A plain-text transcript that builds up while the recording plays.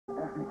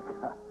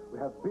We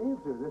have been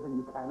through this, and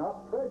you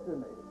cannot pressure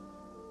me.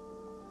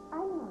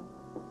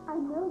 I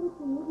know that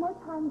you need more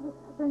time to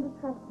learn to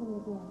trust me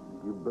again.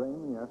 You blame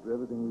me after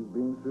everything we've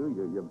been through.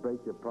 You break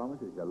your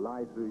promises. You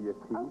lie through your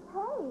teeth.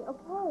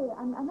 Okay.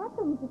 I'm not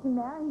saying that you can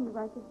marry me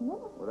right this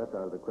minute. Well, that's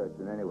out of the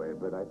question anyway,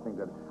 but I think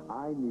that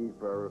I need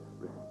for a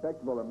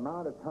respectable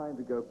amount of time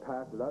to go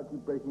past without you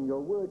breaking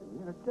your word.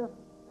 You know, just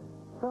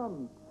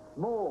some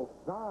small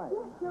sign.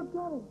 Yes, you'll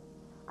get it.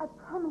 I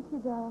promise you,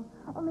 darling.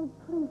 Only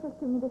please just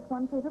do me this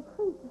one favor.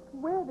 Please just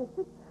wear this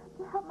just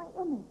to help my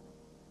image.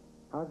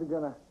 How's it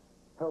going to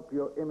help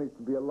your image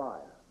to be a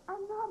liar?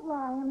 I'm not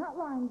lying. I'm not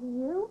lying to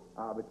you.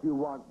 But you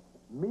want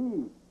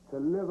me to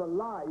live a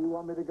lie. You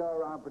want me to go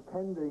around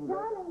pretending that...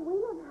 Darling, we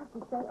don't have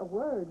to say a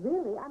word,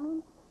 really. I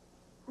mean,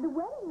 the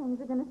wedding rings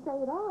are going to say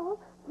it all.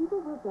 People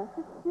will just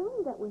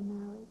assume that we're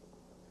married.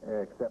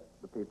 Except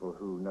the people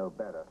who know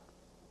better.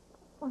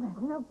 Well,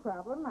 that's no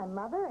problem. My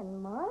mother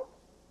and Mark.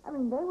 I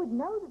mean, they would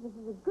know that this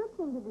is a good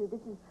thing to do.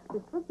 This is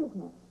just for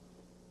business.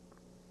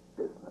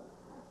 Business?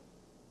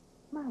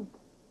 Mike,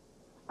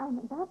 I'm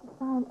about to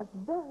sign a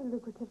very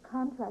lucrative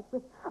contract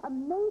with a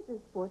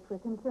major sportswear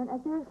concern as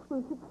their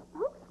exclusive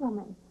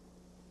spokeswoman.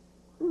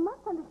 You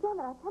must understand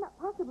that I cannot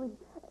possibly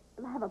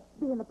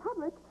be in the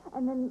public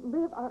and then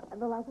live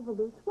the life of a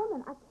loose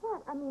woman. I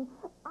can't. I mean,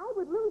 I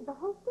would lose the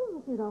whole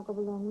thing if you don't go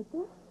along with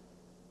this.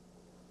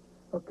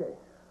 Okay.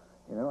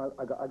 You know,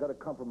 I got a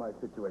compromise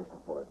situation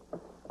for it.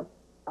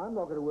 I'm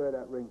not going to wear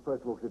that ring,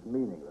 first of all, because it's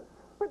meaningless.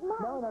 But,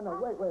 Mom... No,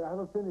 wait, I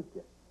haven't finished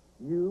yet.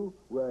 You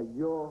wear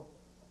your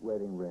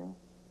wedding ring,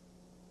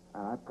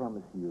 and I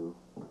promise you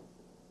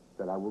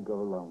that I will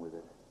go along with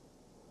it.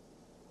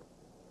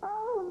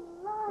 Oh,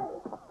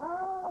 Mike!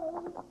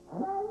 Oh,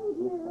 thank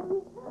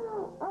you.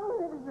 Oh,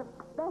 that is the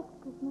best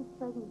Christmas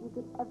present you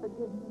could ever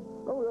give me.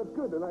 Oh, that's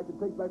good, and I can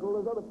take back all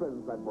those other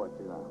presents I bought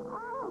you now.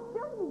 Oh,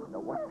 don't you... No,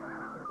 what?